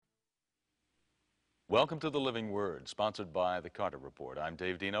Welcome to The Living Word, sponsored by The Carter Report. I'm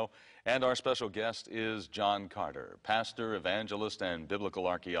Dave Dino, and our special guest is John Carter, pastor, evangelist, and biblical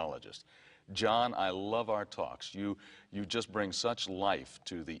archaeologist. John, I love our talks. You just bring such life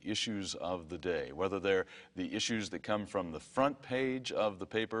to the issues of the day, whether they're the issues that come from the front page of the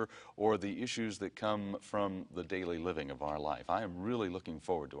paper or the issues that come from the daily living of our life. I am really looking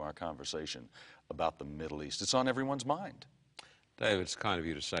forward to our conversation about the Middle East. It's on everyone's mind. Dave, it's kind of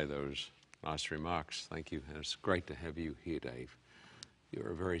you to say those nice remarks. Thank you. And it's great to have you here, Dave.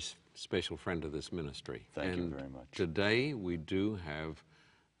 You're a very special friend of this ministry. Thank you very much. Today we do have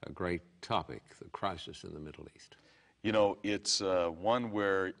a great topic, the crisis in the Middle East. You know, it's one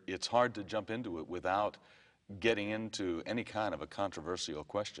where it's hard to jump into it without getting into any kind of a controversial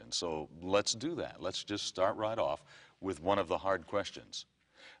question. So let's do that. Let's just start right off with one of the hard questions.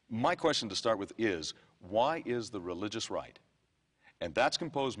 My question to start with is, why is the religious right, and that's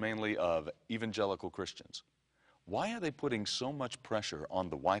composed mainly of evangelical Christians, why are they putting so much pressure on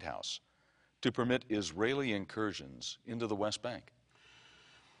the White House to permit Israeli incursions into the West Bank?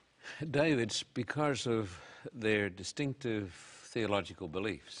 Dave, it's because of their distinctive theological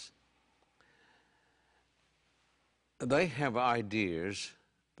beliefs. They have ideas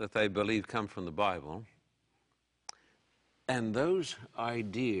that they believe come from the Bible, and those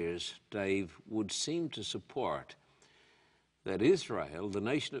ideas, Dave, would seem to support that Israel, the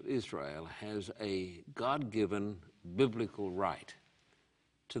nation of Israel, has a God-given biblical right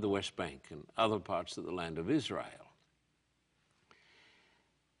to the West Bank and other parts of the land of Israel.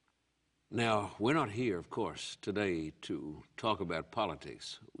 Now, we're not here, of course, today to talk about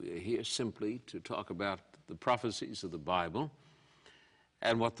politics. We are here simply to talk about the prophecies of the Bible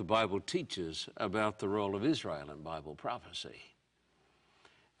and what the Bible teaches about the role of Israel in Bible prophecy.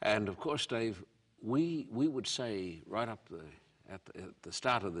 And, of course, Dave, we would say right up at the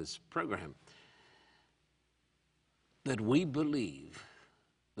start of this program that we believe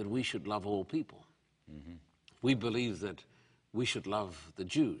that we should love all people. Mm-hmm. We believe that we should love the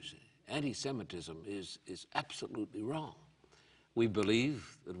Jews. Anti-Semitism is absolutely wrong. We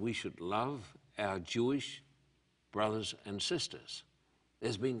believe that we should love our Jewish brothers and sisters.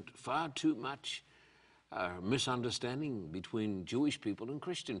 There's been far too much misunderstanding between Jewish people and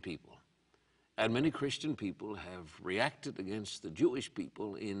Christian people. And many Christian people have reacted against the Jewish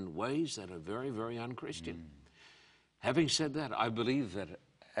people in ways that are very, very unchristian. Having said that, I believe that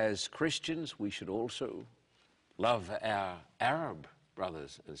as Christians, we should also love our Arab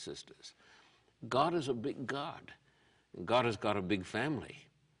brothers and sisters. God is a big God. God has got a big family.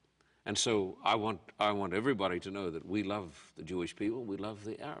 And so I want everybody to know that we love the Jewish people, we love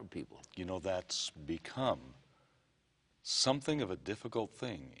the Arab people. You know, that's become something of a difficult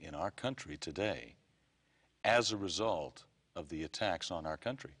thing in our country today as a result of the attacks on our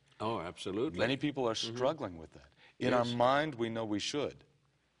country. Oh, absolutely. Many people are struggling with that. In our mind, we know we should,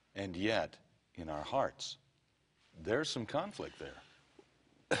 and yet, in our hearts, there's some conflict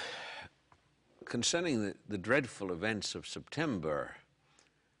there. Concerning the dreadful events of September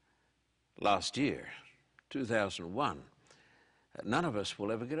last year, 2001, none of us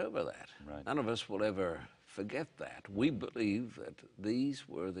will ever get over that. Right. None of us will ever forget that. We believe that these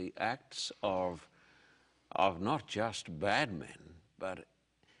were the acts of not just bad men, but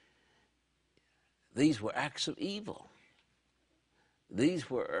these were acts of evil. These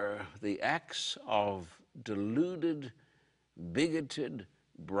were the acts of deluded, bigoted,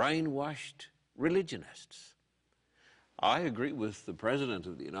 brainwashed religionists. I agree with the President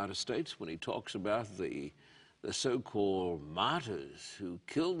of the United States when he talks about the so-called martyrs who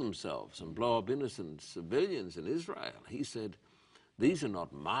kill themselves and blow up innocent civilians in Israel. He said, these are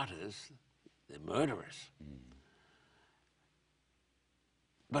not martyrs, they're murderers.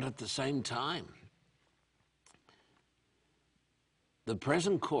 But at the same time, the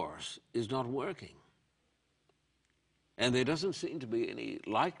present course is not working. And there doesn't seem to be any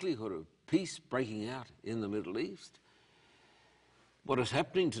likelihood of peace breaking out in the Middle East. What is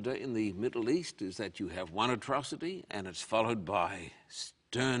happening today in the Middle East is that you have one atrocity and it's followed by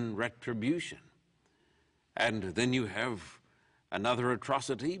stern retribution. And then you have another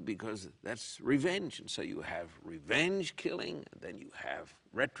atrocity because that's revenge. And so you have revenge killing, and then you have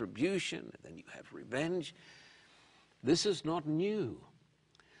retribution, and then you have revenge. This is not new.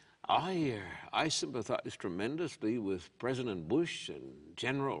 I sympathize tremendously with President Bush and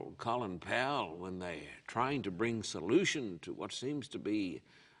General Colin Powell when they're trying to bring solution to what seems to be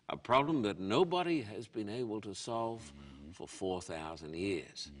a problem that nobody has been able to solve for 4,000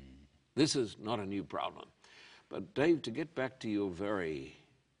 years. This is not a new problem. But Dave, to get back to your very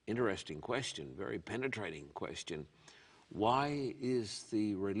interesting question, very penetrating question, Why is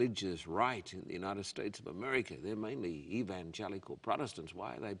the religious right in the United States of America, they're mainly evangelical Protestants,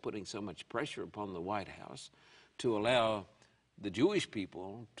 why are they putting so much pressure upon the White House to allow the Jewish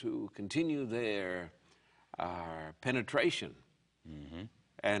people to continue their penetration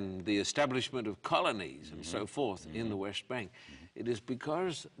and the establishment of colonies and so forth in the West Bank? It is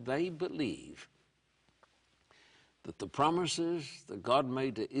because they believe that the promises that God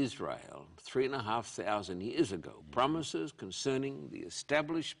made to Israel 3,500 years ago, promises concerning the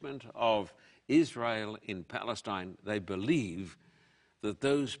establishment of Israel in Palestine, they believe that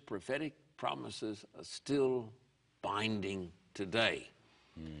those prophetic promises are still binding today.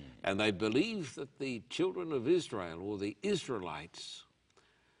 And they believe that the children of Israel, or the Israelites,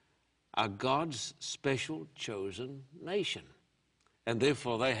 are God's special chosen nation. And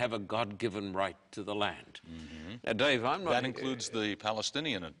therefore they have a God-given right to the land. Now, Dave, I'm not... That includes the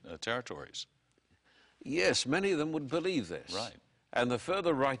Palestinian territories. Yes, many of them would believe this. Right. And the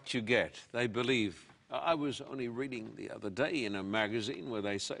further right you get, they believe... I was only reading the other day in a magazine where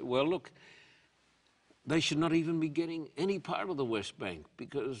they say, well, look, they should not even be getting any part of the West Bank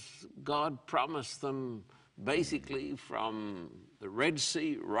because God promised them basically from the Red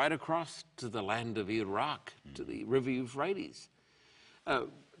Sea right across to the land of Iraq, to the River Euphrates.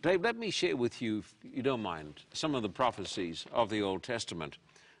 Dave, let me share with you, if you don't mind, some of the prophecies of the Old Testament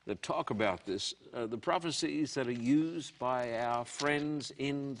that talk about this, the prophecies that are used by our friends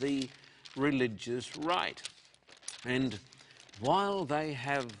in the religious right. And while they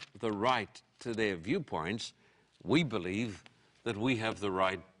have the right to their viewpoints, we believe that we have the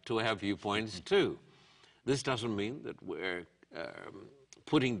right to our viewpoints too. This doesn't mean that we're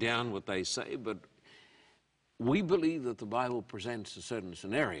putting down what they say, but we believe that the Bible presents a certain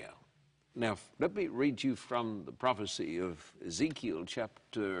scenario. Now, let me read you from the prophecy of Ezekiel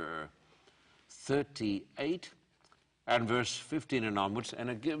chapter 38 and verse 15 and onwards,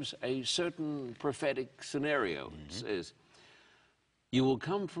 and it gives a certain prophetic scenario. It says, "You will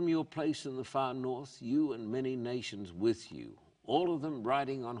come from your place in the far north, you and many nations with you, all of them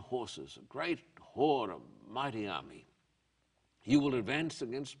riding on horses, a great horde, a mighty army. You will advance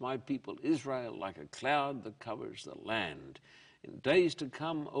against my people Israel like a cloud that covers the land. In days to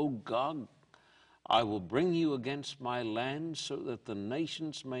come, O Gog, I will bring you against my land so that the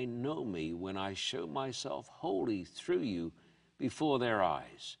nations may know me when I show myself holy through you before their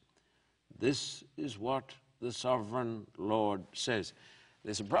eyes." This is what the sovereign Lord says.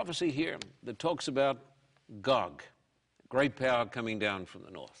 There's a prophecy here that talks about Gog, great power coming down from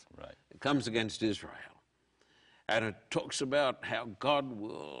the north. Right. It comes against Israel. And it talks about how God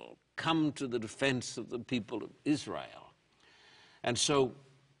will come to the defense of the people of Israel. And so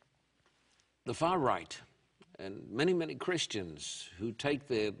the far right and many, many Christians who take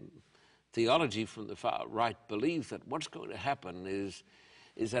their theology from the far right believe that what's going to happen is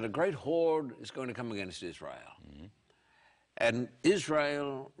that a great horde is going to come against Israel. And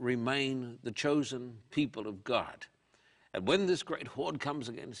Israel remain the chosen people of God. And when this great horde comes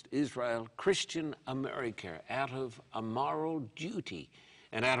against Israel, Christian America, out of a moral duty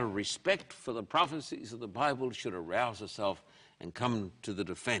and out of respect for the prophecies of the Bible, should arouse herself and come to the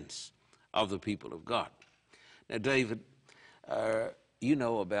defense of the people of God. Now, David, you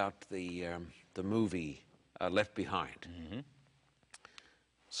know about the movie Left Behind.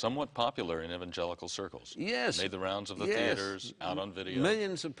 Somewhat popular in evangelical circles. Yes. Made the rounds of the theaters, out on video.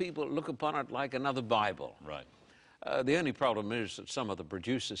 Millions of people look upon it like another Bible. Right. The only problem is that some of the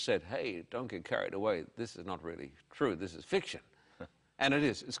producers said, hey, don't get carried away. This is not really true. This is fiction. And it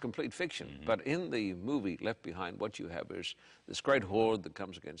is. It's complete fiction. But in the movie Left Behind, what you have is this great horde that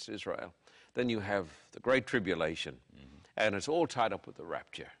comes against Israel. Then you have the Great Tribulation. And it's all tied up with the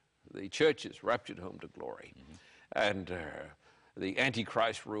rapture. The church is raptured home to glory. And the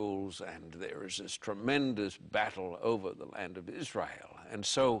Antichrist rules, and there is this tremendous battle over the land of Israel. And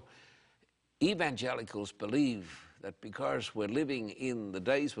so evangelicals believe that because we're living in the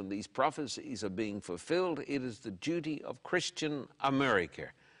days when these prophecies are being fulfilled, it is the duty of Christian America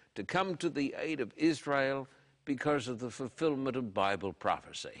to come to the aid of Israel because of the fulfillment of Bible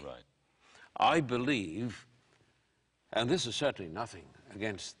prophecy. Right. I believe, and this is certainly nothing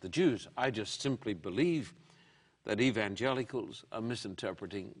against the Jews, I just simply believe that evangelicals are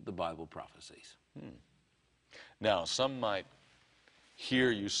misinterpreting the Bible prophecies. Now, some might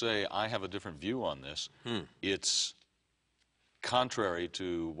hear you say, I have a different view on this. It's contrary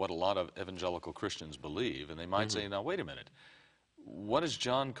to what a lot of evangelical Christians believe, and they might say, now, wait a minute. What is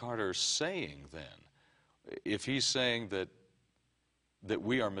John Carter saying then? If he's saying that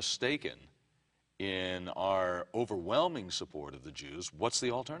we are mistaken in our overwhelming support of the Jews, what's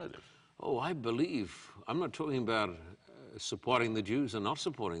the alternative? Oh, I believe, I'm not talking about supporting the Jews and not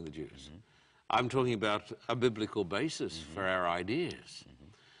supporting the Jews. I'm talking about a biblical basis for our ideas.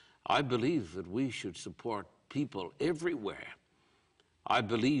 I believe that we should support people everywhere. I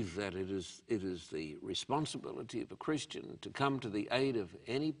believe that it is the responsibility of a Christian to come to the aid of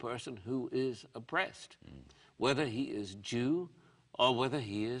any person who is oppressed, whether he is Jew or whether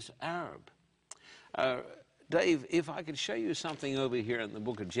he is Arab. Dave, if I could show you something over here in the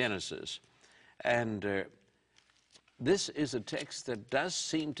book of Genesis, and this is a text that does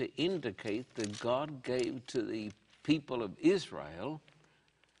seem to indicate that God gave to the people of Israel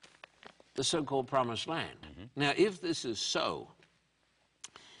the so-called Promised Land. Now, if this is so,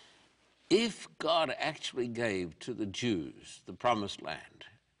 if God actually gave to the Jews the Promised Land,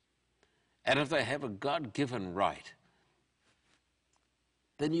 and if they have a God-given right,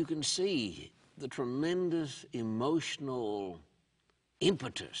 then you can see the tremendous emotional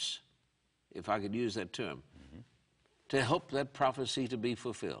impetus, if I could use that term, to help that prophecy to be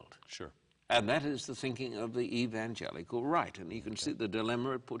fulfilled. Sure. And that is the thinking of the evangelical right. And you can see the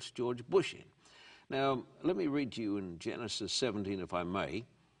dilemma it puts George Bush in. Now, let me read to you in Genesis 17, if I may.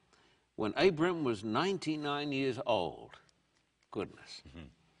 When Abram was 99 years old, goodness,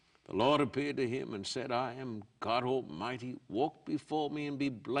 the Lord appeared to him and said, I am God Almighty. Walk before me and be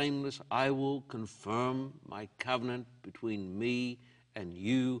blameless. I will confirm my covenant between me and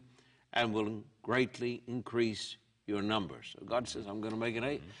you and will greatly increase your numbers. So God says, I'm going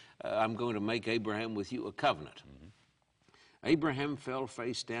to make Abraham with you a covenant. Abraham fell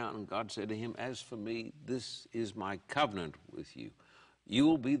face down, and God said to him, as for me, this is my covenant with you. You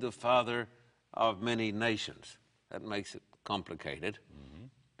will be the father of many nations. That makes it complicated,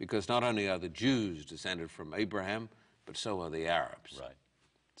 because not only are the Jews descended from Abraham, but so are the Arabs. Right.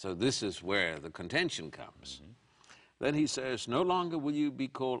 So this is where the contention comes. Then he says, no longer will you be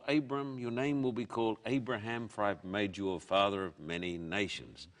called Abram, your name will be called Abraham, for I've made you a father of many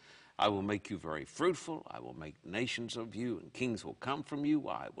nations. I will make you very fruitful, I will make nations of you, and kings will come from you.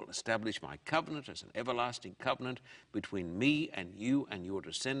 I will establish my covenant as an everlasting covenant between me and you and your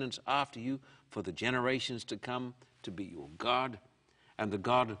descendants after you for the generations to come, to be your God and the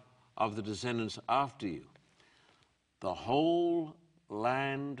God of the descendants after you. The whole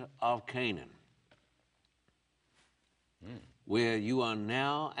land of Canaan, where you are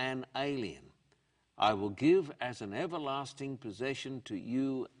now an alien, I will give as an everlasting possession to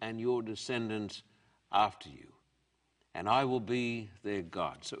you and your descendants after you, and I will be their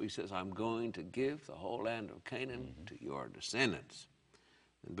God. So he says, I'm going to give the whole land of Canaan to your descendants.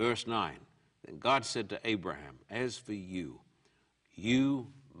 In verse 9, then God said to Abraham, as for you, you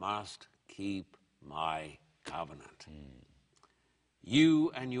must keep my covenant.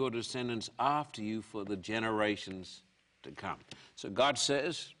 You and your descendants after you for the generations to come. So God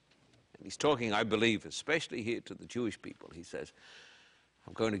says, and he's talking, I believe, especially here to the Jewish people, he says,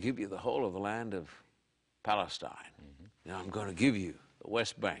 I'm going to give you the whole of the land of Palestine. Now I'm going to give you the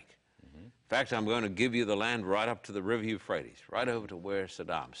West Bank. In fact, I'm going to give you the land right up to the river Euphrates, right over to where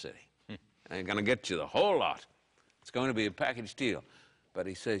Saddam's sitting. And I'm going to get you the whole lot. It's going to be a package deal. But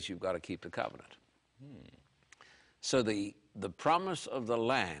he says you've got to keep the covenant. So the promise of the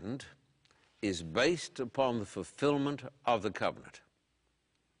land is based upon the fulfillment of the covenant.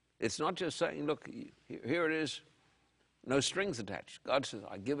 It's not just saying, look, here it is, no strings attached. God says,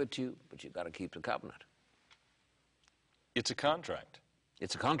 I give it to you, but you've got to keep the covenant. It's a contract.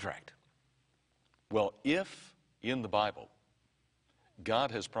 It's a contract. Well, if in the Bible God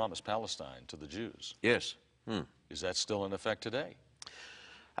has promised Palestine to the Jews, Yes. is that still in effect today?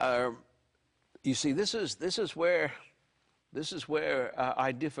 You see, this is where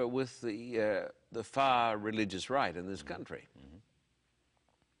I differ with the far religious right in this country.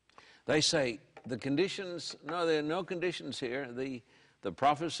 They say the conditions, no, there are no conditions here. The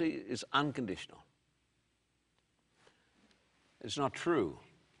prophecy is unconditional. It's not true.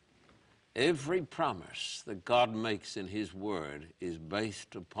 Every promise that God makes in his word is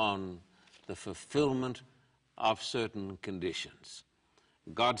based upon the fulfillment of certain conditions.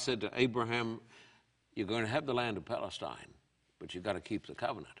 God said to Abraham, you're going to have the land of Palestine, but you've got to keep the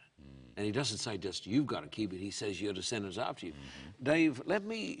covenant. And he doesn't say just you've got to keep it. He says your descendants after you. Dave, let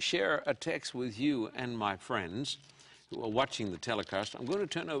me share a text with you and my friends who are watching the telecast. I'm going to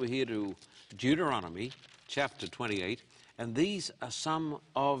turn over here to Deuteronomy chapter 28. And these are some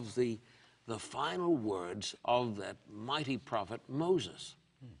of the final words of that mighty prophet Moses.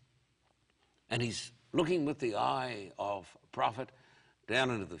 And he's looking with the eye of a prophet down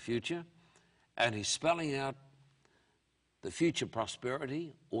into the future, and he's spelling out the future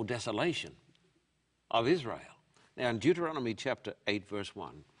prosperity or desolation of Israel. Now, in Deuteronomy chapter 8, verse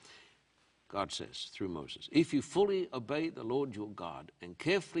 1, God says through Moses, if you fully obey the Lord your God and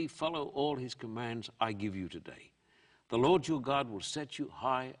carefully follow all his commands I give you today, the Lord your God will set you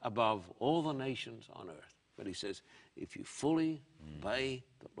high above all the nations on earth. But he says, if you fully obey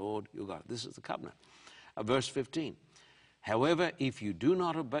the Lord your God. This is the covenant. Verse 15. However, if you do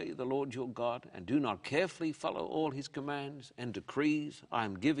not obey the Lord your God and do not carefully follow all his commands and decrees I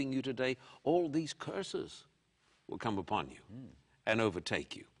am giving you today, all these curses will come upon you and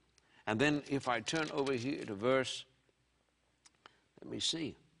overtake you. And then if I turn over here to verse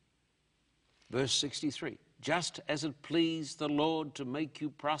 63. Just as it pleased the Lord to make you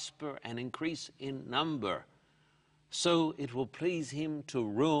prosper and increase in number, so it will please him to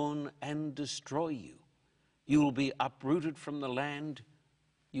ruin and destroy you. You will be uprooted from the land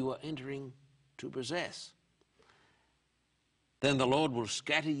you are entering to possess. Then the Lord will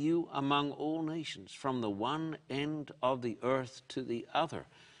scatter you among all nations, from the one end of the earth to the other.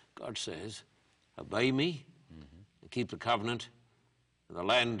 God says, obey me and keep the covenant. The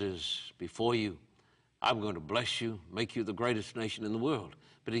land is before you. I'm going to bless you, make you the greatest nation in the world.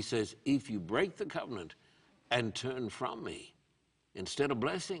 But he says, if you break the covenant and turn from me, instead of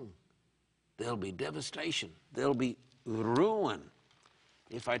blessing, there'll be devastation. There'll be ruin.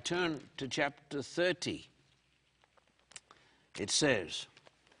 If I turn to chapter 30, it says,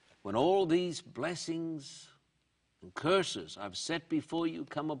 when all these blessings and curses I've set before you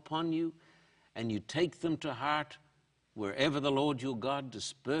come upon you, and you take them to heart, wherever the Lord your God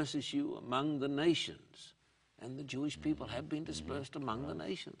disperses you among the nations, and the Jewish people have been dispersed among the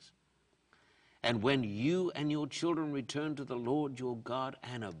nations. And when you and your children return to the Lord your God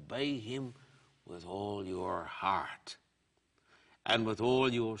and obey him with all your heart and with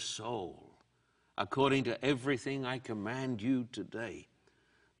all your soul, according to everything I command you today,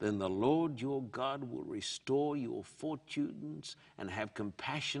 then the Lord your God will restore your fortunes and have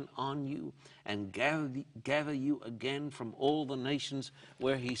compassion on you and gather you again from all the nations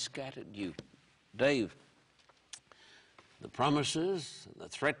where he scattered you. Dave, the promises and the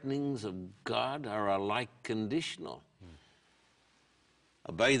threatenings of God are alike conditional.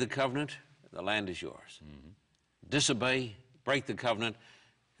 Obey the covenant, the land is yours. Disobey, break the covenant,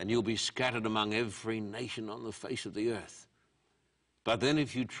 and you'll be scattered among every nation on the face of the earth. But then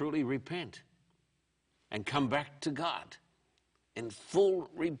if you truly repent and come back to God in full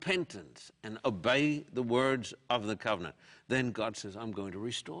repentance and obey the words of the covenant, then God says, I'm going to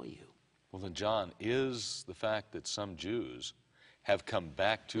restore you. Well, then, John, is the fact that some Jews have come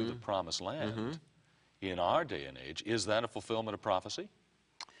back to the promised land in our day and age, is that a fulfillment of prophecy?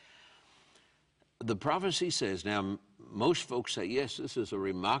 The prophecy says, now, most folks say, yes, this is a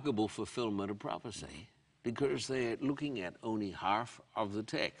remarkable fulfillment of prophecy, because they're looking at only half of the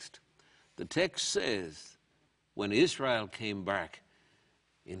text. The text says, when Israel came back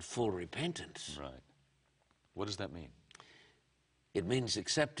in full repentance. Right. What does that mean? It means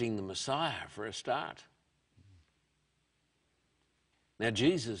accepting the Messiah for a start. Now,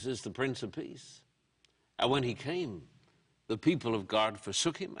 Jesus is the Prince of Peace. And when he came, the people of God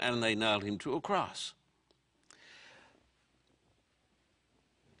forsook him and they nailed him to a cross.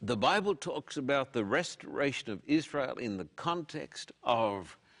 The Bible talks about the restoration of Israel in the context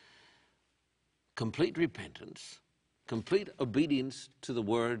of complete repentance, complete obedience to the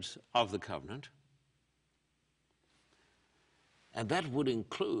words of the covenant. And that would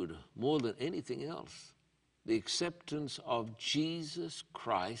include, more than anything else, the acceptance of Jesus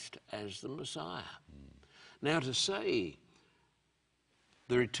Christ as the Messiah. Now, to say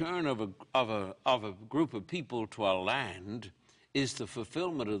the return of a group of people to a land is the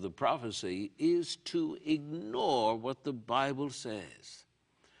fulfillment of the prophecy is to ignore what the Bible says.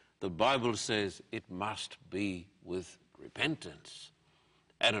 The Bible says it must be with repentance,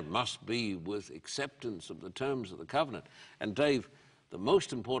 and it must be with acceptance of the terms of the covenant. And Dave, the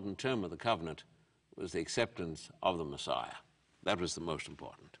most important term of the covenant was the acceptance of the Messiah. That was the most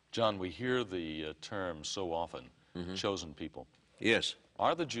important. John, we hear the term so often, chosen people. Yes.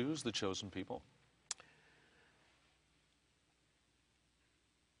 Are the Jews the chosen people?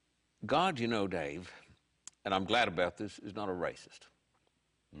 God, you know, Dave, and I'm glad about this, is not a racist.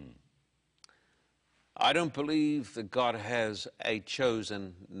 I don't believe that God has a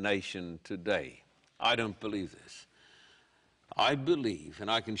chosen nation today. I don't believe this. I believe, and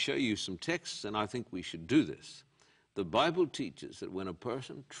I can show you some texts, and I think we should do this. The Bible teaches that when a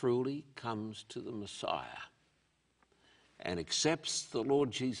person truly comes to the Messiah and accepts the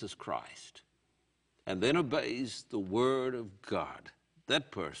Lord Jesus Christ and then obeys the Word of God, that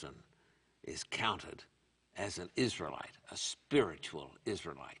person is counted as an Israelite, a spiritual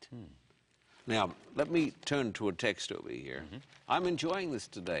Israelite. Now, let me turn to a text over here. I'm enjoying this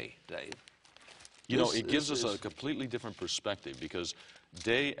today, Dave. You know, it gives us a completely different perspective because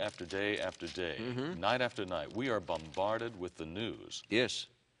day after day after day, night after night, we are bombarded with the news. Yes.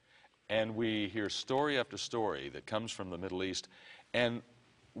 And we hear story after story that comes from the Middle East, and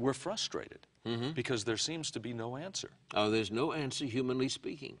we're frustrated because there seems to be no answer. Oh, there's no answer, humanly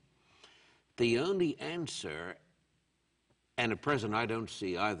speaking. The only answer, and at present I don't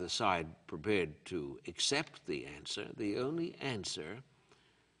see either side prepared to accept the answer, the only answer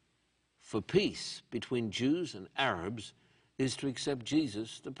for peace between Jews and Arabs is to accept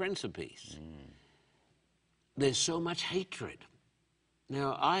Jesus, the Prince of Peace. There's so much hatred.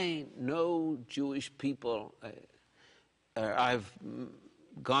 Now, I know Jewish people. I've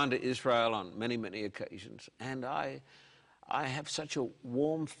gone to Israel on many, many occasions, and I have such a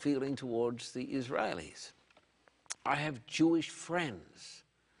warm feeling towards the Israelis. I have Jewish friends.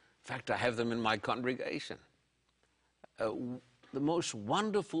 In fact, I have them in my congregation. The most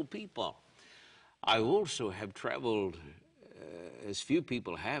wonderful people. I also have traveled, as few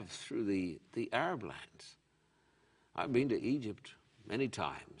people have, through the Arab lands. I've been to Egypt many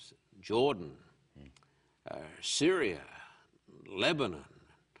times, Jordan, Syria, Lebanon,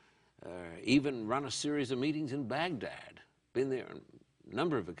 even run a series of meetings in Baghdad. Been there on a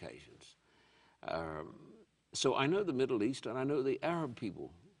number of occasions. So I know the Middle East and I know the Arab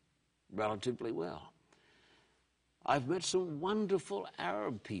people relatively well. I've met some wonderful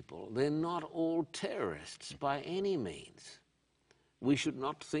Arab people. They're not all terrorists by any means. We should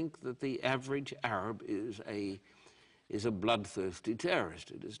not think that the average Arab is a bloodthirsty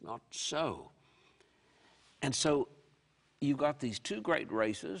terrorist. It is not so. And so you got these two great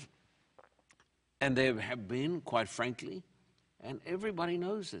races, and there have been, quite frankly, and everybody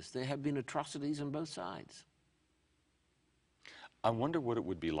knows this, there have been atrocities on both sides. I wonder what it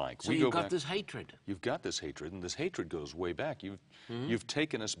would be like. So you've got this hatred. You've got this hatred, and this hatred goes way back. You've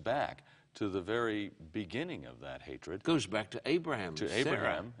taken us back to the very beginning of that hatred. Goes back to Abraham. To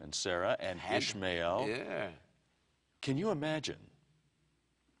Abraham and Sarah and Ishmael. Yeah. Can you imagine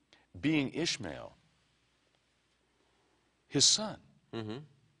being Ishmael, his son,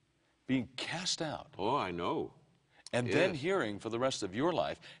 being cast out? Oh, I know. And then hearing for the rest of your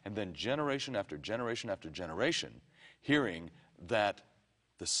life, and then generation after generation after generation, hearing that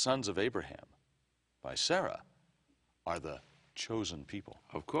the sons of Abraham by Sarah are the chosen people.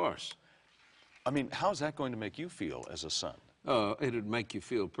 Of course. I mean, how's that going to make you feel as a son? It'd make you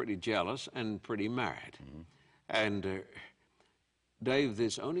feel pretty jealous and pretty mad. And Dave,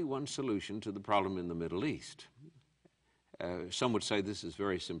 there's only one solution to the problem in the Middle East. Some would say this is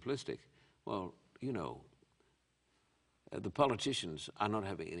very simplistic. Well, you know, the politicians are not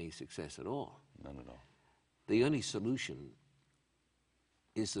having any success at all. None at all. The only solution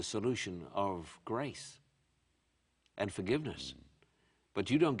is the solution of grace and forgiveness. But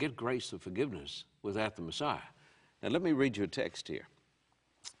you don't get grace or forgiveness without the Messiah. Now let me read you a text here.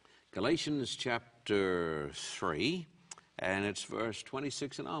 Galatians chapter 3, and it's verse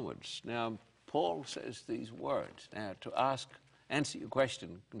 26 and onwards. Now, Paul says these words. Now, to answer your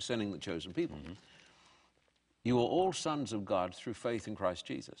question concerning the chosen people. You are all sons of God through faith in Christ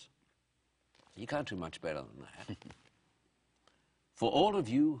Jesus. You can't do much better than that. For all of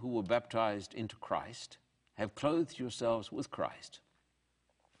you who were baptized into Christ have clothed yourselves with Christ.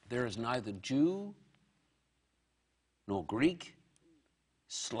 There is neither Jew nor Greek,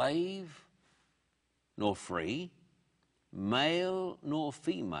 slave nor free, male nor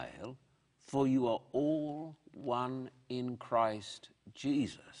female, for you are all one in Christ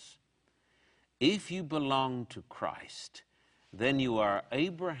Jesus. If you belong to Christ, then you are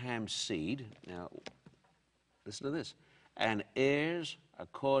Abraham's seed. Now, listen to this. And heirs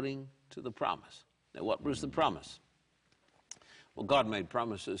according to the promise. Now, what was the promise? Well, God made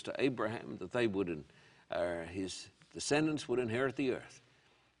promises to Abraham that they would, his descendants would inherit the earth.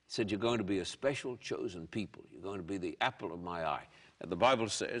 He said, you're going to be a special chosen people. You're going to be the apple of my eye. And the Bible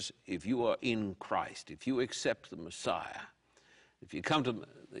says, if you are in Christ, if you accept the Messiah, if you come to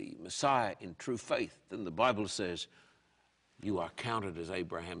the Messiah in true faith, then the Bible says you are counted as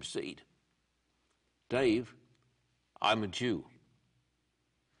Abraham's seed. Dave, I'm a Jew.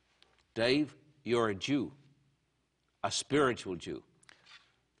 Dave, you're a Jew, a spiritual Jew.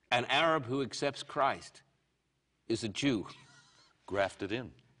 An Arab who accepts Christ is a Jew. Grafted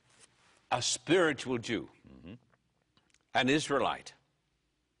in. A spiritual Jew. An Israelite.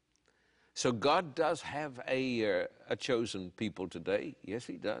 So God does have a chosen people today. Yes,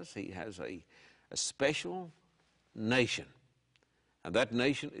 he does. He has a special nation. And that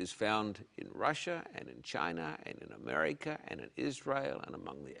nation is found in Russia and in China and in America and in Israel and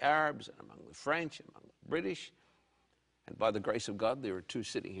among the Arabs and among the French and among the British. And by the grace of God, there are two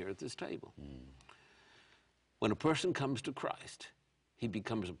sitting here at this table. When a person comes to Christ, he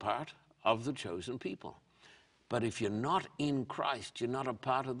becomes a part of the chosen people. But if you're not in Christ, you're not a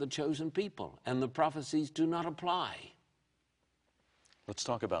part of the chosen people, and the prophecies do not apply. Let's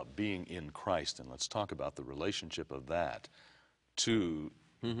talk about being in Christ, and let's talk about the relationship of that to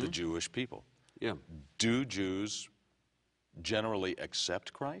the Jewish people. Yeah. Do Jews generally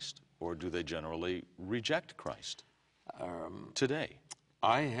accept Christ, or do they generally reject Christ today?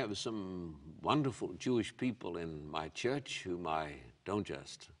 I have some wonderful Jewish people in my church whom I don't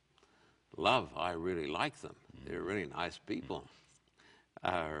just love, I really like them. They're really nice people.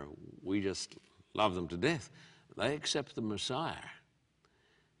 We just love them to death. They accept the Messiah.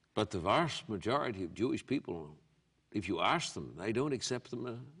 But the vast majority of Jewish people, if you ask them, they don't accept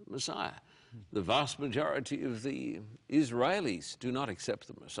the Messiah. The vast majority of the Israelis do not accept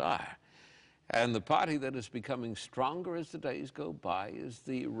the Messiah. And the party that is becoming stronger as the days go by is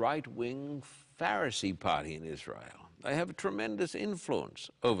the right-wing Pharisee party in Israel. They have a tremendous influence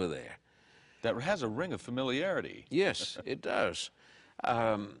over there. That has a ring of familiarity. Yes, it does.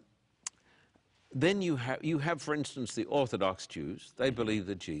 Then you have, for instance, the Orthodox Jews. They believe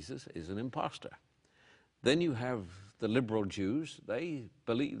that Jesus is an impostor. Then you have the liberal Jews. They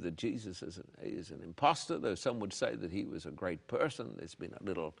believe that Jesus is an impostor, though some would say that he was a great person. There's been a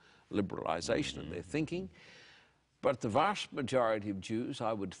little liberalization of their thinking. But the vast majority of Jews,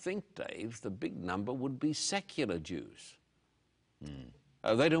 I would think, Dave, the big number would be secular Jews.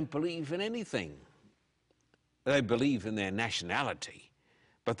 They don't believe in anything. They believe in their nationality,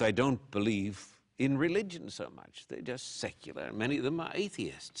 but they don't believe in religion so much. They're just secular. Many of them are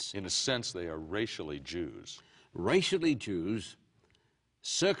atheists. In a sense, they are racially Jews. Racially Jews,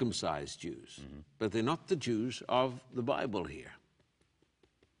 circumcised Jews, but they're not the Jews of the Bible here.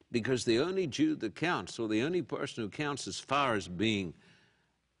 Because the only Jew that counts, or the only person who counts as far as being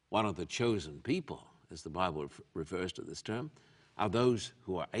one of the chosen people, as the Bible refers to this term, are those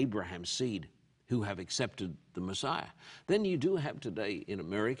who are Abraham's seed, who have accepted the Messiah. Then you do have today in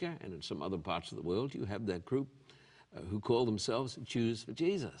America and in some other parts of the world, you have that group who call themselves Jews for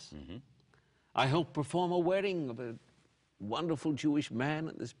Jesus. I helped perform a wedding of a wonderful Jewish man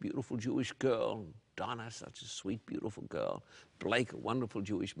and this beautiful Jewish girl, Donna, such a sweet, beautiful girl, Blake, a wonderful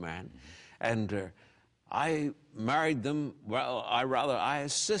Jewish man. And I married them, well, I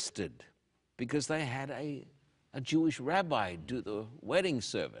assisted, because they had a Jewish rabbi do the wedding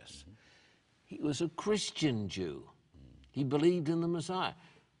service. He was a Christian Jew. He believed in the Messiah,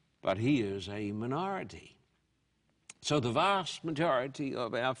 but he is a minority. So the vast majority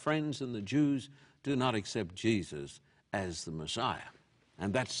of our friends and the Jews do not accept Jesus as the Messiah,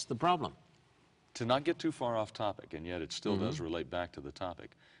 and that's the problem. To not get too far off topic, and yet it still does relate back to the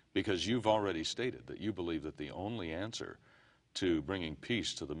topic, because you've already stated that you believe that the only answer to bringing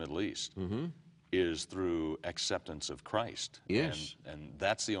peace to the Middle East is through acceptance of Christ. Yes. And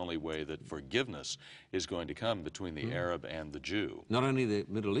that's the only way that forgiveness is going to come between the Arab and the Jew. Not only the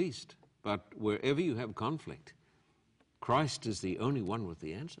Middle East, but wherever you have conflict, Christ is the only one with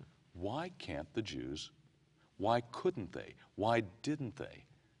the answer. Why can't the Jews, why couldn't they, why didn't they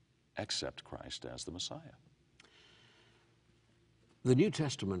accept Christ as the Messiah? The New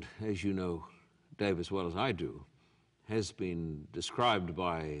Testament, as you know, Dave, as well as I do, has been described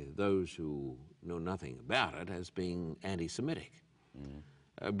by those who know nothing about it as being anti-Semitic,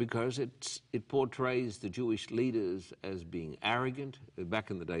 because it portrays the Jewish leaders as being arrogant, back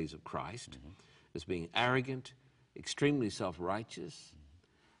in the days of Christ, as being arrogant, extremely self-righteous,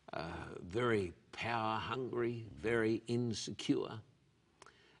 very power-hungry, very insecure.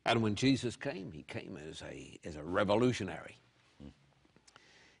 And when Jesus came, he came as a revolutionary.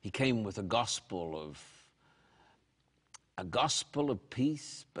 He came with a gospel of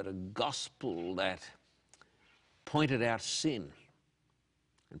peace, but a gospel that pointed out sin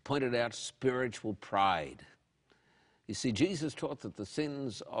and pointed out spiritual pride. You see, Jesus taught that the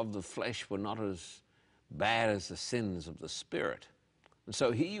sins of the flesh were not as bad as the sins of the spirit. And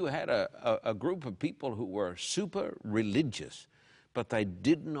so here you had a group of people who were super religious, but they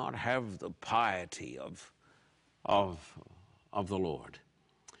did not have the piety of the Lord.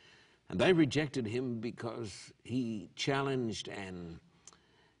 And they rejected him because he challenged, and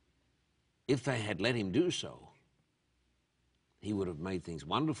if they had let him do so, he would have made things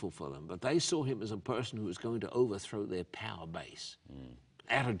wonderful for them. But they saw him as a person who was going to overthrow their power base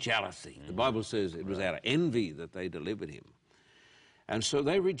out of jealousy. The Bible says it was out of envy that they delivered him. And so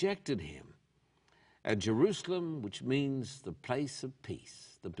they rejected him. At Jerusalem, which means the place of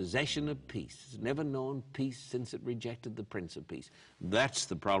peace, the possession of peace, has never known peace since it rejected the Prince of Peace. That's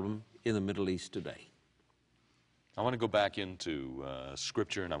the problem in the Middle East today. I want to go back into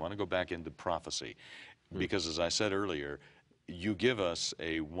Scripture, and I want to go back into prophecy. because as I said earlier, you give us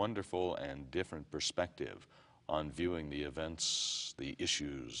a wonderful and different perspective on viewing the events, the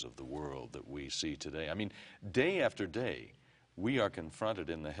issues of the world that we see today. I mean, day after day, we are confronted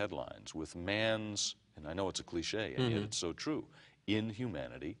in the headlines with man's, and I know it's a cliche, and yet it's so true,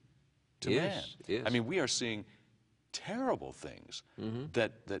 inhumanity to man. Yes. I mean, we are seeing terrible things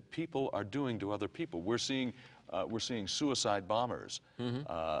that people are doing to other people. We're seeing suicide bombers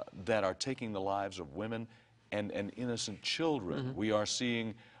that are taking the lives of women and innocent children. We are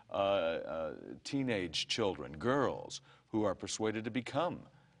seeing teenage children, girls, who are persuaded to become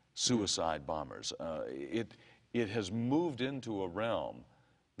suicide bombers. It has moved into a realm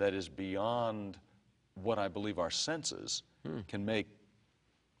that is beyond what I believe our senses can make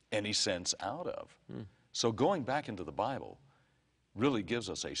any sense out of. So going back into the Bible really gives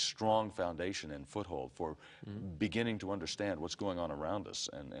us a strong foundation and foothold for beginning to understand what's going on around us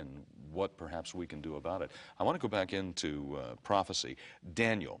and what perhaps we can do about it. I want to go back into prophecy.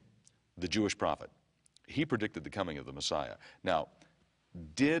 Daniel, the Jewish prophet, he predicted the coming of the Messiah. Now,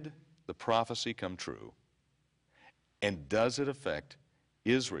 did the prophecy come true? And does it affect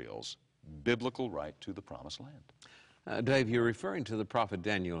Israel's biblical right to the Promised Land? Dave, you're referring to the prophet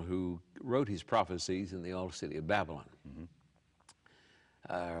Daniel, who wrote his prophecies in the old city of Babylon.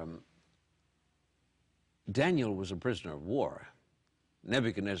 Daniel was a prisoner of war.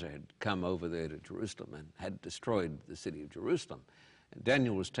 Nebuchadnezzar had come over there to Jerusalem and had destroyed the city of Jerusalem. And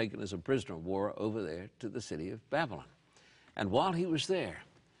Daniel was taken as a prisoner of war over there to the city of Babylon. And while he was there,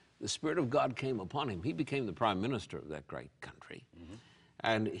 the Spirit of God came upon him. He became the prime minister of that great country.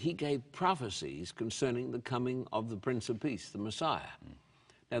 And he gave prophecies concerning the coming of the Prince of Peace, the Messiah.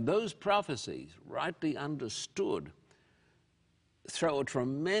 Now, those prophecies, rightly understood, throw a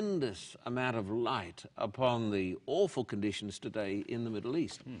tremendous amount of light upon the awful conditions today in the Middle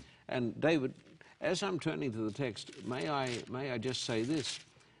East. And David, as I'm turning to the text, may I just say this,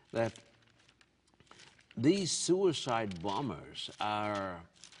 that these suicide bombers are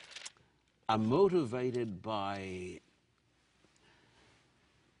motivated by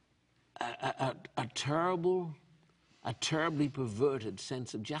a terribly perverted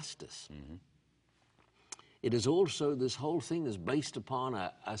sense of justice. It is also, this whole thing is based upon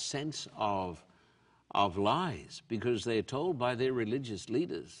a sense of lies, because they're told by their religious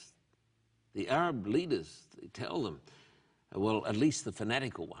leaders, the Arab leaders, they tell them, well, at least the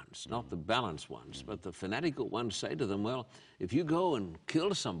fanatical ones, not the balanced ones, but the fanatical ones say to them, well, if you go and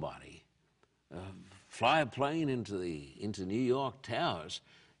kill somebody, fly a plane into New York towers,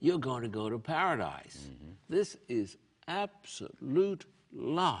 you're going to go to paradise. This is absolute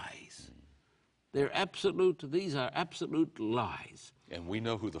lies. These are absolute lies. And we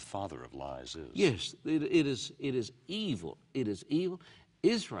know who the father of lies is. Yes, it is evil. It is evil.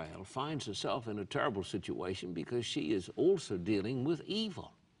 Israel finds herself in a terrible situation because she is also dealing with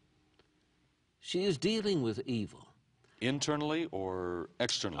evil. She is dealing with evil. Internally or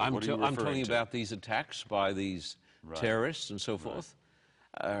externally? I'm What are you referring talking to? about these attacks by these terrorists and so forth.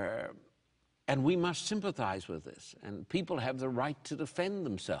 And we must sympathize with this. And people have the right to defend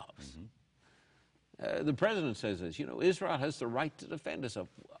themselves. The president says this, you know, Israel has the right to defend itself.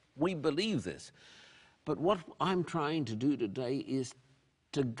 We believe this. But what I'm trying to do today is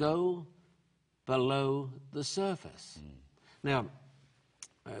to go below the surface. Now,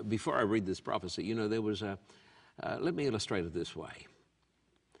 before I read this prophecy, you know, there was let me illustrate it this way.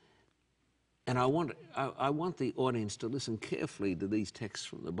 And I want the audience to listen carefully to these texts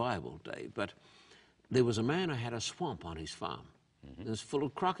from the Bible, Dave. But there was a man who had a swamp on his farm. It was full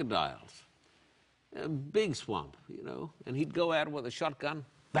of crocodiles. A big swamp, you know. And he'd go out with a shotgun,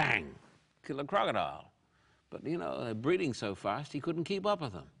 bang, kill a crocodile. But, you know, they're breeding so fast, he couldn't keep up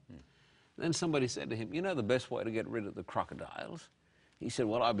with them. Then somebody said to him, you know the best way to get rid of the crocodiles? He said,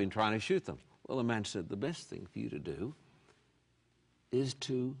 well, I've been trying to shoot them. Well, the man said, the best thing for you to do is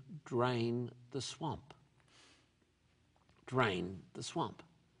to drain the swamp. Drain the swamp.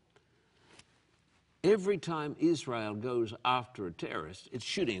 Every time Israel goes after a terrorist, it's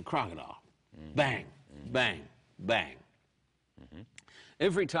shooting a crocodile. Bang, bang, bang.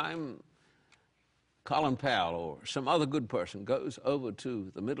 Every time Colin Powell or some other good person goes over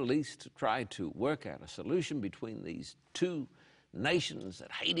to the Middle East to try to work out a solution between these two nations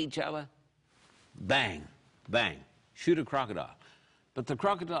that hate each other, bang, bang, shoot a crocodile. But the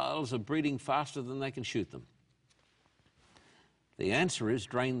crocodiles are breeding faster than they can shoot them. The answer is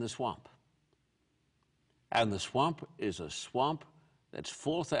drain the swamp. And the swamp is a swamp that's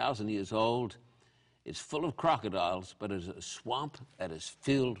 4,000 years old. It's full of crocodiles, but it's a swamp that is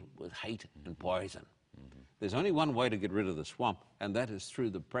filled with hate and poison. There's only one way to get rid of the swamp, and that is through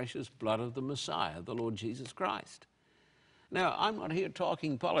the precious blood of the Messiah, the Lord Jesus Christ. Now, I'm not here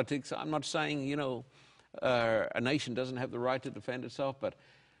talking politics. I'm not saying, a nation doesn't have the right to defend itself, but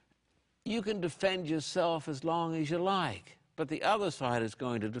you can defend yourself as long as you like. But the other side is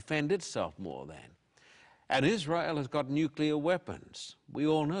going to defend itself more than. And Israel has got nuclear weapons. We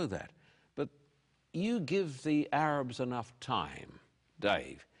all know that. But you give the Arabs enough time,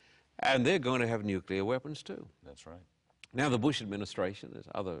 Dave, and they're going to have nuclear weapons too. That's right. Now the Bush administration, there's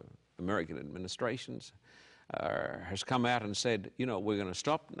other American administrations, has come out and said, we're going to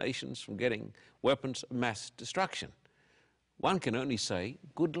stop nations from getting weapons of mass destruction. One can only say,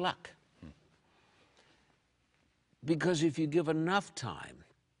 good luck. Because if you give enough time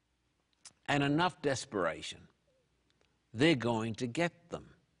and enough desperation, they're going to get them.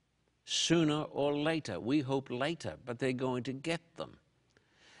 Sooner or later. We hope later, but they're going to get them.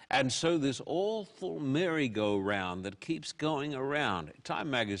 And so this awful merry-go-round that keeps going around. Time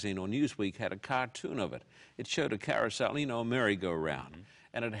magazine or Newsweek had a cartoon of it. It showed a carousel, a merry-go-round.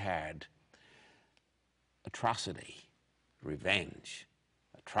 And it had atrocity, revenge,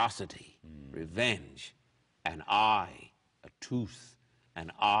 atrocity, revenge, an eye, a tooth,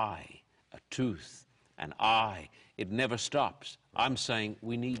 an eye, a tooth, an eye. It never stops. I'm saying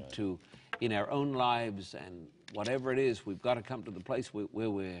we need to, in our own lives and whatever it is, we've got to come to the place where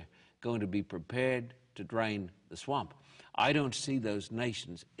we're going to be prepared to drain the swamp. I don't see those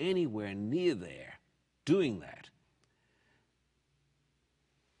nations anywhere near there doing that,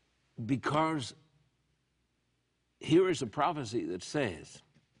 because here is a prophecy that says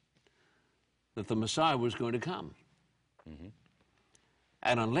that the Messiah was going to come.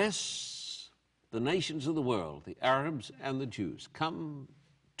 And unless the nations of the world, the Arabs and the Jews, come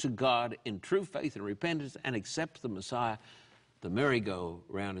to God in true faith and repentance and accept the Messiah, the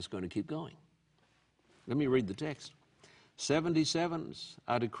merry-go-round is going to keep going. Let me read the text. 77s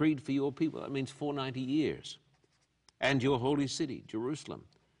are decreed for your people. That means 490 years. And your holy city, Jerusalem,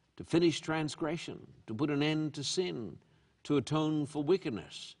 to finish transgression, to put an end to sin, to atone for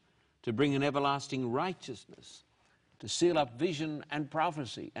wickedness, to bring an everlasting righteousness, to seal up vision and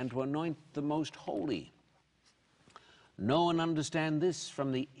prophecy, and to anoint the most holy. Know and understand this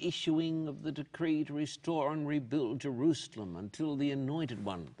from the issuing of the decree to restore and rebuild Jerusalem until the anointed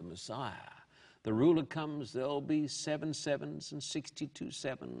one, the Messiah, the ruler comes. There'll be 7 sevens and 62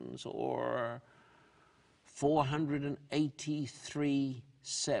 sevens, or 483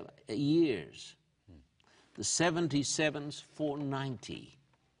 years. The 77s, 490.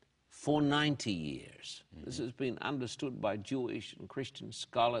 490 years. This has been understood by Jewish and Christian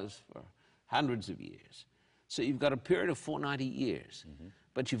scholars for hundreds of years. So you've got a period of 490 years,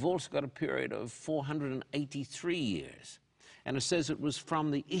 but you've also got a period of 483 years. And it says it was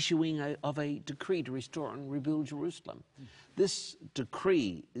from the issuing of a decree to restore and rebuild Jerusalem. This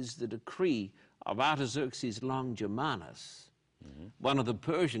decree is the decree of Artaxerxes Longimanus, one of the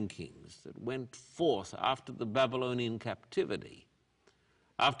Persian kings that went forth after the Babylonian captivity,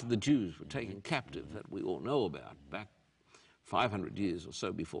 after the Jews were taken captive, that we all know about, back 500 years or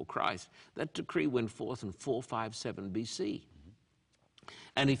so before Christ. That decree went forth in 457 BC.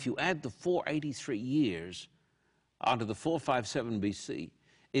 And if you add the 483 years onto the 457 BC,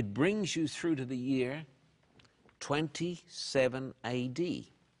 it brings you through to the year 27 AD.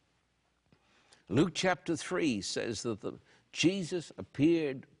 Luke chapter 3 says that Jesus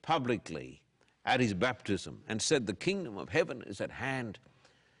appeared publicly at his baptism and said, the kingdom of heaven is at hand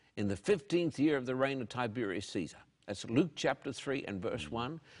in the 15th year of the reign of Tiberius Caesar. That's Luke chapter 3 and verse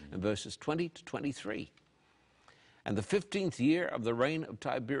 1 and verses 20 to 23. And the 15th year of the reign of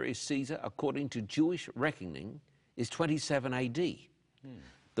Tiberius Caesar, according to Jewish reckoning, is 27 AD.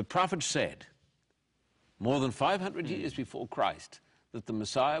 The prophet said, more than 500 years before Christ, that the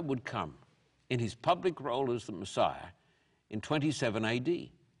Messiah would come in his public role as the Messiah in 27 AD.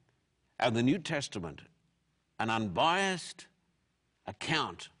 And the New Testament, an unbiased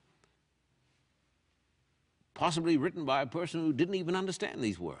account, possibly written by a person who didn't even understand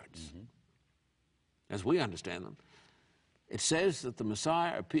these words, as we understand them. It says that the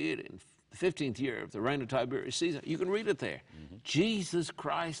Messiah appeared in the 15th year of the reign of Tiberius Caesar. You can read it there. Jesus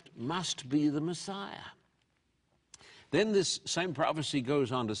Christ must be the Messiah. Then this same prophecy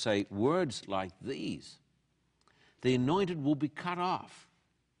goes on to say words like these. The anointed will be cut off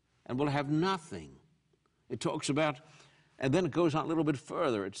and will have nothing. It talks about, and then it goes on a little bit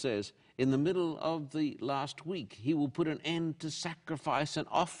further. It says, in the middle of the last week, he will put an end to sacrifice and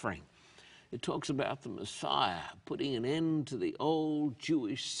offering. It talks about the Messiah putting an end to the old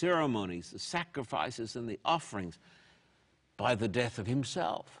Jewish ceremonies, the sacrifices and the offerings, by the death of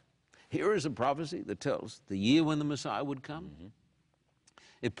himself. Here is a prophecy that tells the year when the Messiah would come.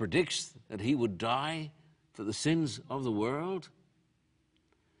 It predicts that he would die for the sins of the world.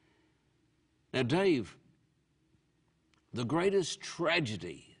 Now, Dave, the greatest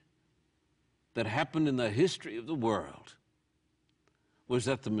tragedy that happened in the history of the world was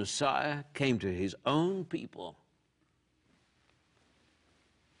that the Messiah came to his own people.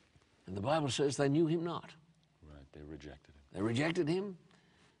 And the Bible says they knew him not. Right, they rejected him. They rejected him.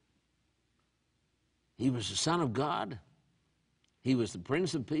 He was the Son of God. He was the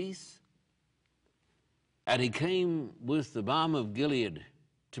Prince of Peace. And he came with the balm of Gilead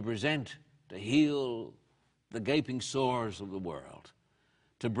to present, to heal the gaping sores of the world,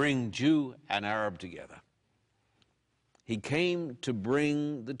 to bring Jew and Arab together. He came to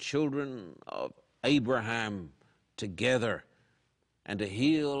bring the children of Abraham together and to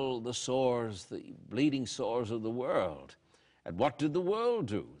heal the sores, the bleeding sores of the world. And what did the world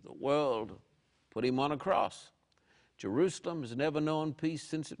do? The world put him on a cross. Jerusalem has never known peace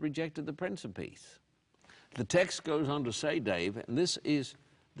since it rejected the Prince of Peace. The text goes on to say, Dave, and this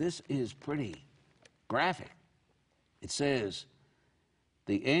is pretty graphic. It says,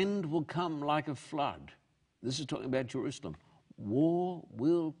 the end will come like a flood. This is talking about Jerusalem. War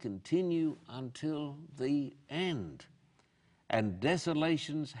will continue until the end, and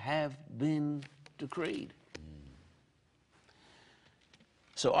desolations have been decreed.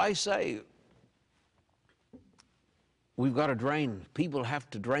 So I say, we've got to drain, people have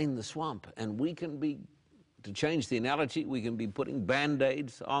to drain the swamp, and we can be, to change the analogy, we can be putting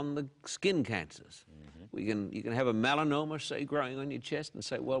Band-Aids on the skin cancers. You can have a melanoma, say, growing on your chest and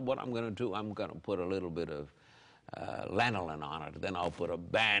say, well, what I'm going to do, I'm going to put a little bit of lanolin on it, then I'll put a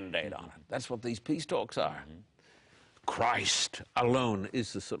Band-Aid on it. That's what these peace talks are. Christ alone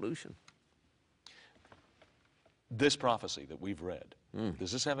is the solution. This prophecy that we've read,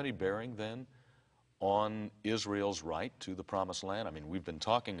 does this have any bearing then on Israel's right to the Promised Land? I mean, we've been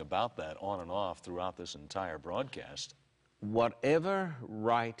talking about that on and off throughout this entire broadcast. Whatever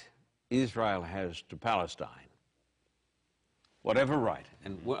right Israel has to Palestine, whatever right,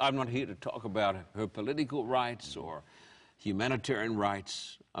 and I'm not here to talk about her political rights or humanitarian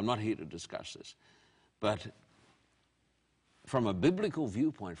rights. I'm not here to discuss this. But from a biblical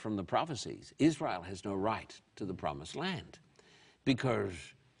viewpoint, from the prophecies, Israel has no right to the Promised Land because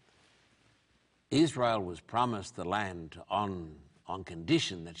Israel was promised the land on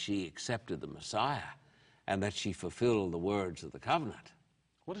condition that she accepted the Messiah and that she fulfilled the words of the covenant.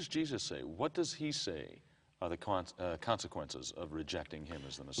 What does Jesus say? What does he say are the consequences of rejecting him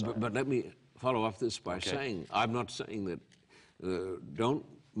as the Messiah? But let me follow up this by saying, I'm not saying that, don't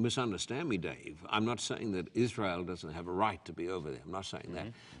misunderstand me, Dave. I'm not saying that Israel doesn't have a right to be over there. I'm not saying that.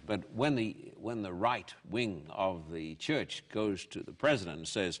 But when the right wing of the church goes to the president and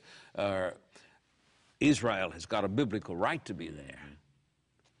says, Israel has got a biblical right to be there.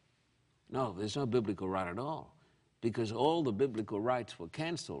 No, there's no biblical right at all, because all the biblical rights were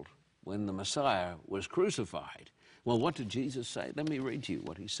canceled when the Messiah was crucified. Well, what did Jesus say? Let me read you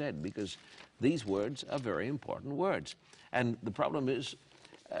what he said, because these words are very important words. And the problem is,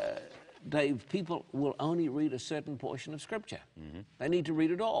 Dave, people will only read a certain portion of Scripture. They need to read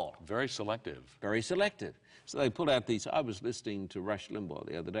it all. Very selective. Very selective. So they pull out these. I was listening to Rush Limbaugh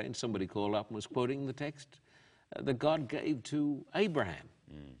the other day, and somebody called up and was quoting the text that God gave to Abraham.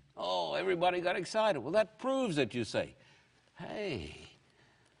 Oh, everybody got excited. Well, that proves it, you say. Hey,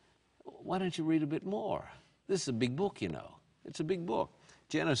 why don't you read a bit more? This is a big book, you know. It's a big book.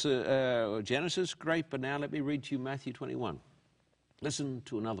 Genesis, great, but now let me read to you Matthew 21. Listen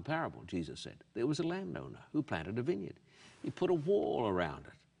to another parable, Jesus said. There was a landowner who planted a vineyard. He put a wall around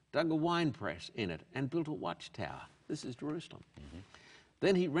it, dug a wine press in it, and built a watchtower. This is Jerusalem.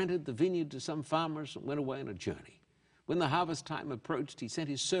 Then he rented the vineyard to some farmers and went away on a journey. When the harvest time approached, he sent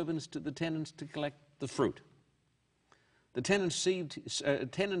his servants to the tenants to collect the fruit. The tenants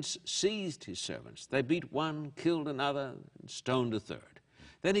seized his servants. They beat one, killed another, and stoned a third.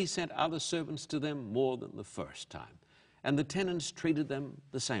 Then he sent other servants to them more than the first time, and the tenants treated them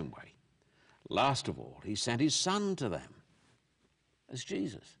the same way. Last of all, he sent his son to them. That's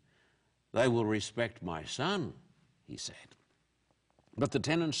Jesus. They will respect my son, he said. But the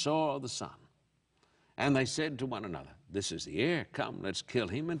tenants saw the son, and they said to one another, this is the heir. Come, let's kill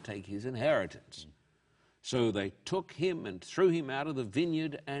him and take his inheritance. So they took him and threw him out of the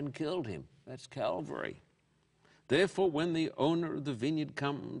vineyard and killed him. That's Calvary. Therefore, when the owner of the vineyard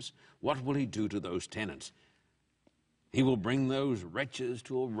comes, what will he do to those tenants? He will bring those wretches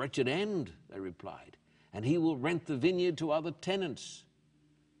to a wretched end, they replied, and he will rent the vineyard to other tenants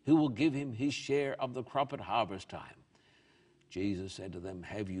who will give him his share of the crop at harvest time. Jesus said to them,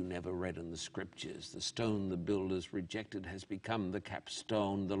 have you never read in the scriptures, the stone the builders rejected has become the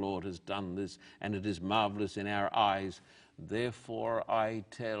capstone. The Lord has done this, and it is marvelous in our eyes. Therefore I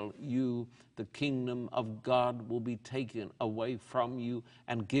tell you, the kingdom of God will be taken away from you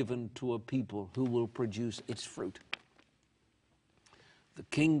and given to a people who will produce its fruit. The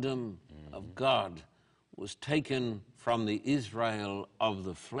kingdom of God was taken from the Israel of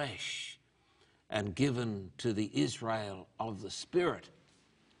the flesh and given to the Israel of the Spirit.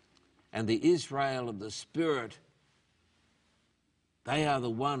 And the Israel of the Spirit, they are the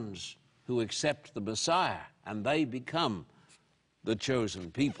ones who accept the Messiah, and they become the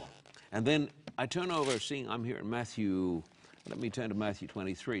chosen people. And then I turn over, seeing I'm here in Matthew, let me turn to Matthew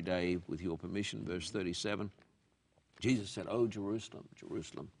 23, Dave, with your permission, verse 37. Jesus said, "O Jerusalem,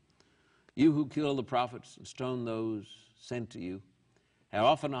 Jerusalem, you who kill the prophets and stone those sent to you, how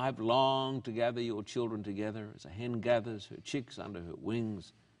often I have longed to gather your children together as a hen gathers her chicks under her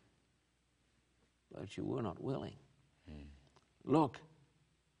wings, but you were not willing. Look,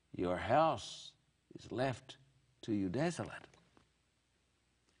 your house is left to you desolate.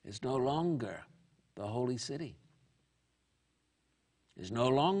 It's no longer the holy city. It's no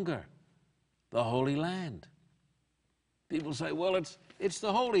longer the Holy Land." People say, well, it's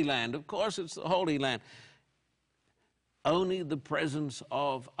the Holy Land. Of course it's the Holy Land. Only the presence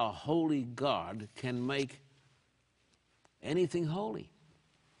of a holy God can make anything holy.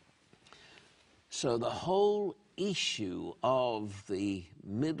 So the whole issue of the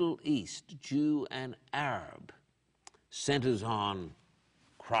Middle East, Jew and Arab, centers on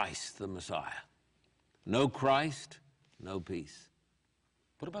Christ the Messiah. No Christ, no peace.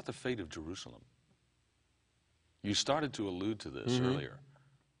 What about the fate of Jerusalem? You started to allude to this earlier.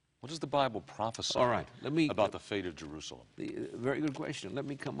 What does the Bible prophesy about the fate of Jerusalem? Very good question. Let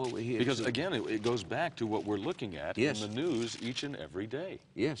me come over here. Because again, it goes back to what we're looking at in the news each and every day.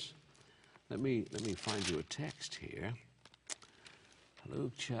 Yes. Let me find you a text here.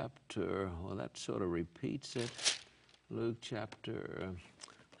 Luke chapter, well, that sort of repeats it. Luke chapter,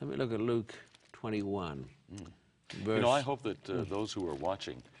 let me look at Luke 21. You know, I hope that those who are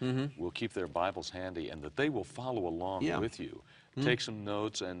watching will keep their Bibles handy and that they will follow along with you. Take some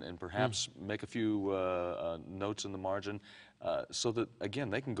notes and perhaps make a few notes in the margin so that, again,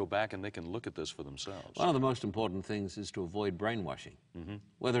 they can go back and they can look at this for themselves. One of the most important things is to avoid brainwashing,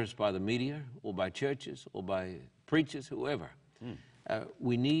 whether it's by the media or by churches or by preachers, whoever.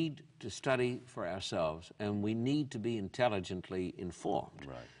 We need to study for ourselves, and we need to be intelligently informed.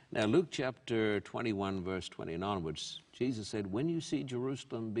 Right. Now, Luke chapter 21, verse 20 and onwards, Jesus said, when you see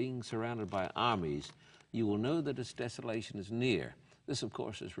Jerusalem being surrounded by armies, you will know that its desolation is near. This, of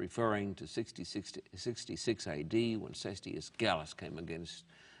course, is referring to 66 AD when Cestius Gallus came against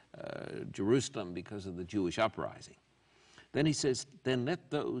Jerusalem because of the Jewish uprising. Then he says, then let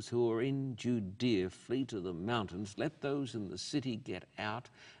those who are in Judea flee to the mountains, let those in the city get out,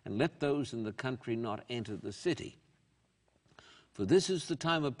 and let those in the country not enter the city. For this is the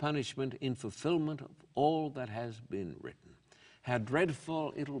time of punishment in fulfillment of all that has been written. How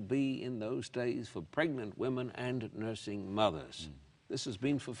dreadful it'll be in those days for pregnant women and nursing mothers. This has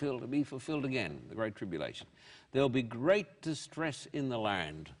been fulfilled, to be fulfilled again, the Great Tribulation. There'll be great distress in the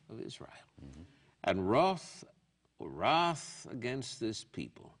land of Israel, and wrath against this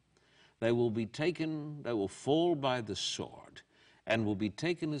people. They will be taken, they will fall by the sword, and will be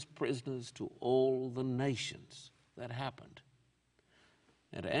taken as prisoners to all the nations. That happened.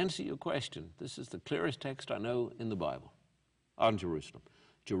 Now, to answer your question, this is the clearest text I know in the Bible on Jerusalem.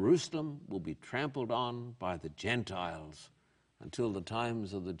 Jerusalem will be trampled on by the Gentiles until the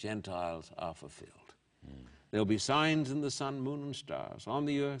times of the Gentiles are fulfilled. There'll be signs in the sun, moon, and stars. On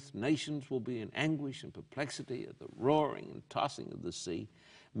the earth, nations will be in anguish and perplexity at the roaring and tossing of the sea.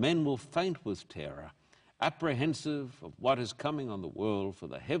 Men will faint with terror, apprehensive of what is coming on the world, for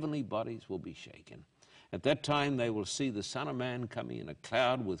the heavenly bodies will be shaken. At that time they will see the Son of Man coming in a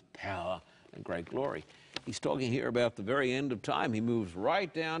cloud with power and great glory. He's talking here about the very end of time. He moves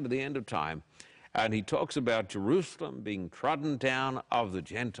right down to the end of time, and he talks about Jerusalem being trodden down of the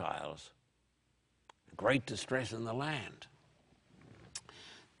Gentiles. Great distress in the land.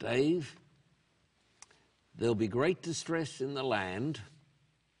 Dave, there'll be great distress in the land.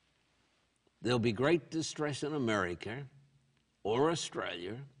 There'll be great distress in America or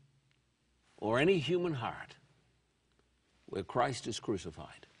Australia or any human heart where Christ is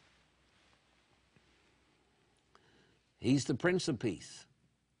crucified. He's the Prince of Peace.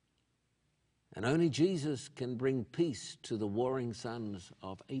 And only Jesus can bring peace to the warring sons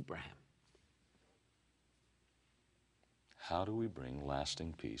of Abraham. How do we bring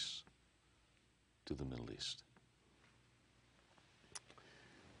lasting peace to the Middle East?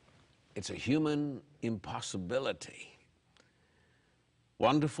 It's a human impossibility.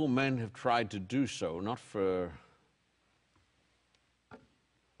 Wonderful men have tried to do so, not for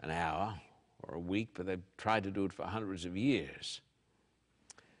an hour or a week, but they've tried to do it for hundreds of years.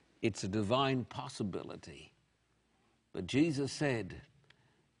 It's a divine possibility. But Jesus said,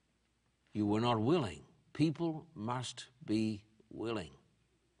 you were not willing. People must be willing.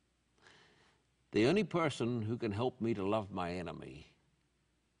 The only person who can help me to love my enemy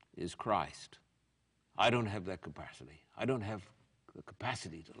is Christ. I don't have that capacity. I don't have the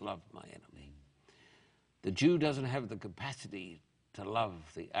capacity to love my enemy. The Jew doesn't have the capacity to love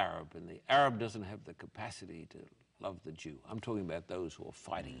the Arab, and the Arab doesn't have the capacity to love the Jew. I'm talking about those who are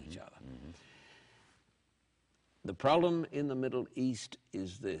fighting each other. The problem in the Middle East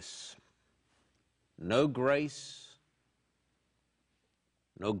is this: no grace,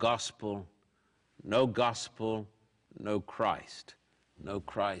 no gospel, no gospel, no Christ. No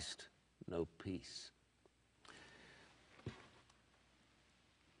Christ, no peace.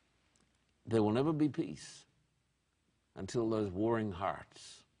 There will never be peace until those warring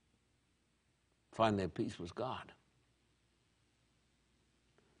hearts find their peace with God.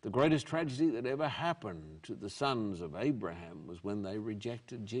 The greatest tragedy that ever happened to the sons of Abraham was when they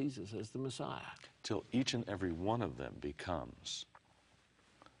rejected Jesus as the Messiah. Till each and every one of them becomes,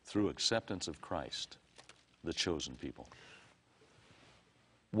 through acceptance of Christ, the chosen people.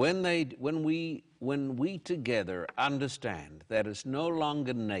 When we together understand that it's no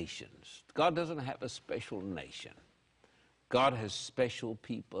longer nations, God doesn't have a special nation. God has special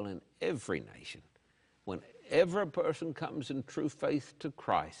people in every nation. Whenever a person comes in true faith to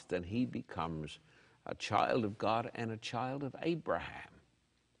Christ, then he becomes a child of God and a child of Abraham.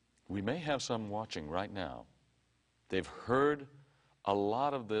 We may have some watching right now. They've heard a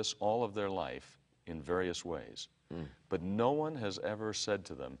lot of this all of their life in various ways. But no one has ever said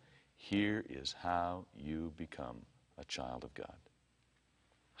to them, here is how you become a child of God.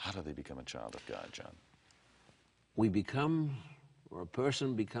 How do they become a child of God, John? We become, or a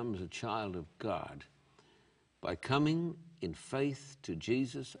person becomes a child of God by coming in faith to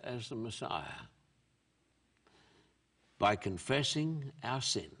Jesus as the Messiah, by confessing our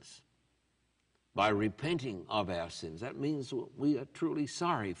sins, by repenting of our sins. That means we are truly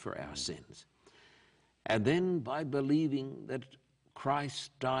sorry for our sins. And then by believing that Christ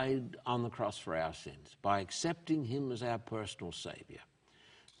died on the cross for our sins, by accepting him as our personal Savior.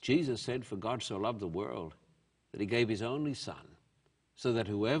 Jesus said, for God so loved the world that he gave his only Son, so that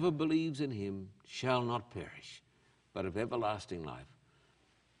whoever believes in him shall not perish, but have everlasting life.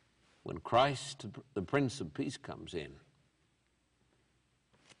 When Christ, the Prince of Peace, comes in,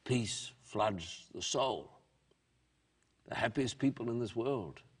 peace floods the soul. The happiest people in this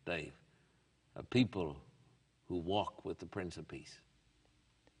world, Dave, are people who walk with the Prince of Peace.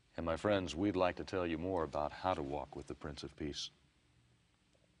 And my friends, we'd like to tell you more about how to walk with the Prince of Peace.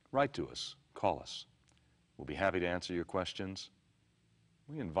 Write to us, call us. We'll be happy to answer your questions.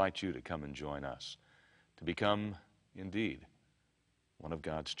 We invite you to come and join us, to become, indeed, one of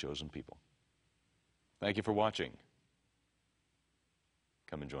God's chosen people. Thank you for watching.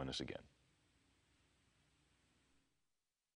 Come and join us again.